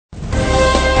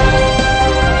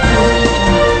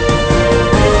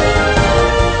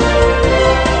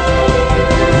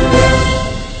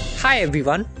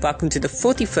everyone, welcome to the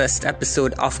 41st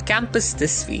episode of Campus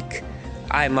This Week.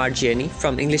 I'm Arjani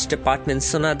from English Department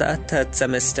Sonada, 3rd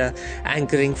semester,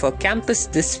 anchoring for Campus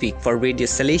This Week for Radio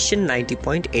Salesian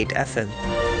 90.8 FM.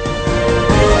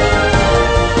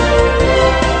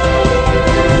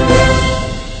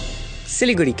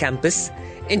 Siliguri Campus,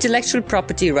 Intellectual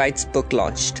Property Rights book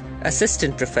launched.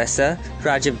 Assistant Professor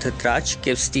Rajiv Dhutraj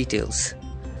gives details.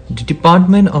 The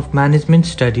Department of Management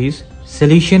Studies,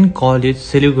 Salesian College,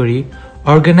 Siliguri,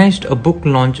 organized a book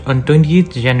launch on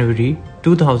 20th January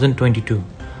 2022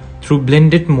 through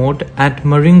blended mode at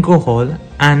Maringo Hall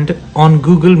and on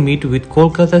Google Meet with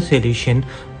Kolkata Salesian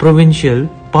Provincial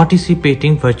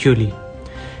participating virtually.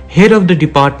 Head of the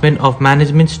Department of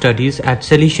Management Studies at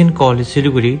Salesian College,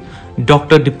 Siliguri,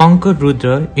 Dr. Dipankar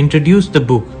Rudra introduced the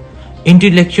book,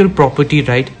 Intellectual Property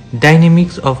Right,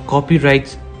 Dynamics of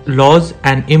Copyrights, Laws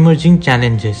and Emerging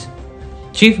Challenges.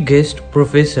 Chief guest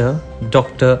Professor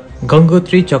Dr.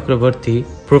 Gangotri Chakrabarti,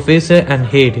 Professor and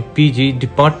Head PG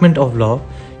Department of Law,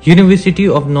 University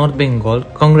of North Bengal,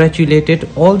 congratulated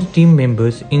all the team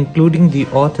members including the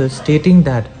author, stating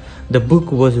that the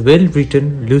book was well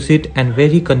written, lucid and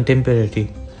very contemporary.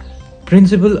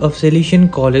 Principal of Salesian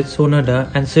College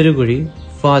Sonada and Siliguri,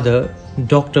 Father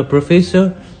Dr.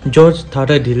 Professor George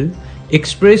Thadadil,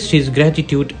 expressed his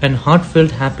gratitude and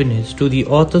heartfelt happiness to the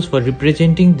authors for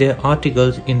representing their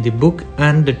articles in the book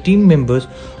and the team members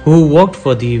who worked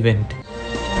for the event.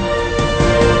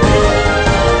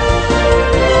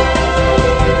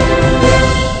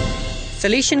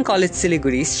 Salesian College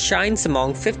Siliguri shines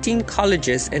among 15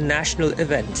 colleges in national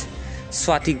event.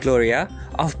 Swati Gloria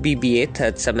of BBA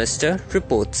 3rd semester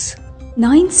reports.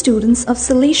 9 students of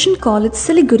Salesian College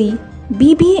Siliguri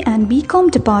BBA and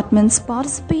BCom departments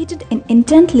participated in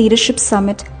Intent Leadership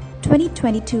Summit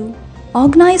 2022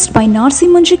 organized by Narsi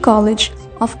Munji College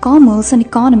of Commerce and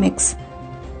Economics.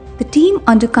 The team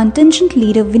under contingent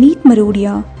leader Vineet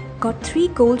Marodia got 3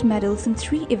 gold medals in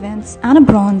 3 events and a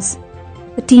bronze.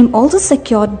 The team also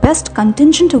secured Best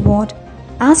Contingent Award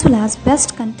as well as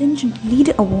Best Contingent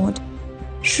Leader Award.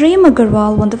 Shreyam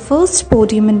Agarwal won the first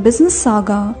podium in Business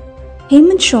Saga.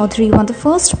 Hemant Chaudhary won the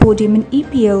first podium in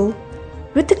EPL.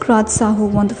 Ritik Raj Sahu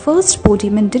won the first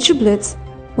podium in Digiblitz,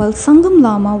 while Sangam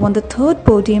Lama won the 3rd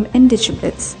podium in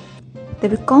Digiblitz. There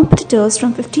were competitors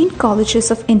from 15 colleges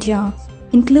of India,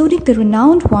 including the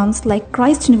renowned ones like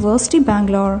Christ University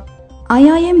Bangalore,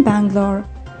 IIM Bangalore,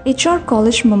 HR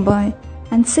College Mumbai,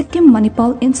 and Sikkim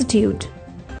Manipal Institute.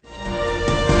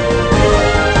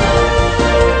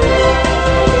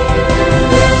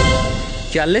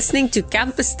 You are listening to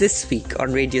Campus This Week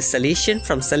on Radio Salesian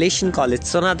from Salesian College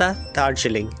Sonada,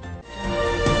 Darjeeling.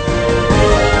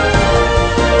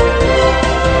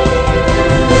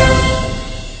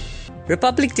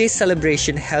 Republic Day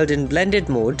celebration held in blended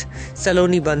mode.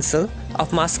 Saloni Bansal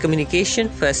of Mass Communication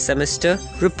 1st semester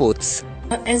reports.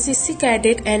 NCC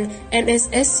Cadet and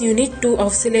NSS Unit 2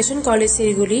 of Salesian College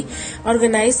Siliguri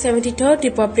organized 73rd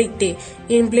Republic Day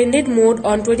in blended mode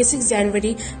on 26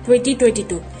 January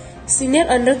 2022. Senior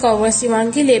undercover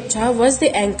Shivangi Lepcha was the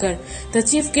anchor. The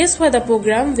chief guests for the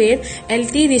program were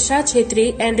LT Risha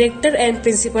Chhetri and Rector and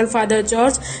Principal Father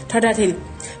George Thadadil,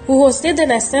 who hosted the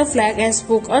national flag and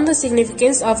spoke on the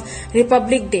significance of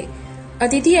Republic Day.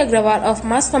 Aditi Agrawal of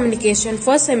Mass Communication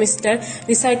 1st semester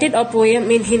recited a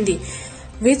poem in Hindi,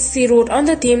 which she wrote on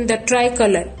the theme The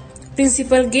Tricolor.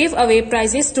 Principal gave away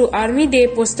prizes to Army Day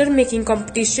poster making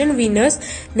competition winners,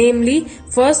 namely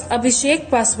 1st Abhishek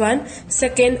Paswan,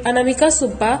 2nd Anamika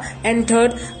Subba and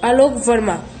 3rd Alok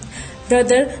Verma.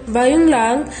 Brother Bayung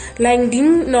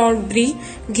Langding Nordri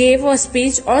gave a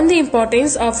speech on the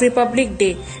importance of Republic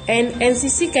Day, and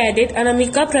NCC Cadet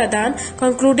Anamika Pradhan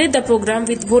concluded the program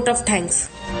with vote of thanks.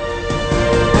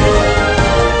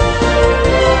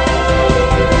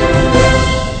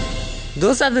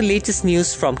 Those are the latest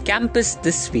news from Campus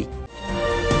This Week.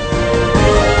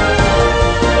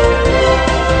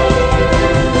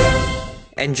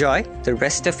 Enjoy the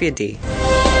rest of your day.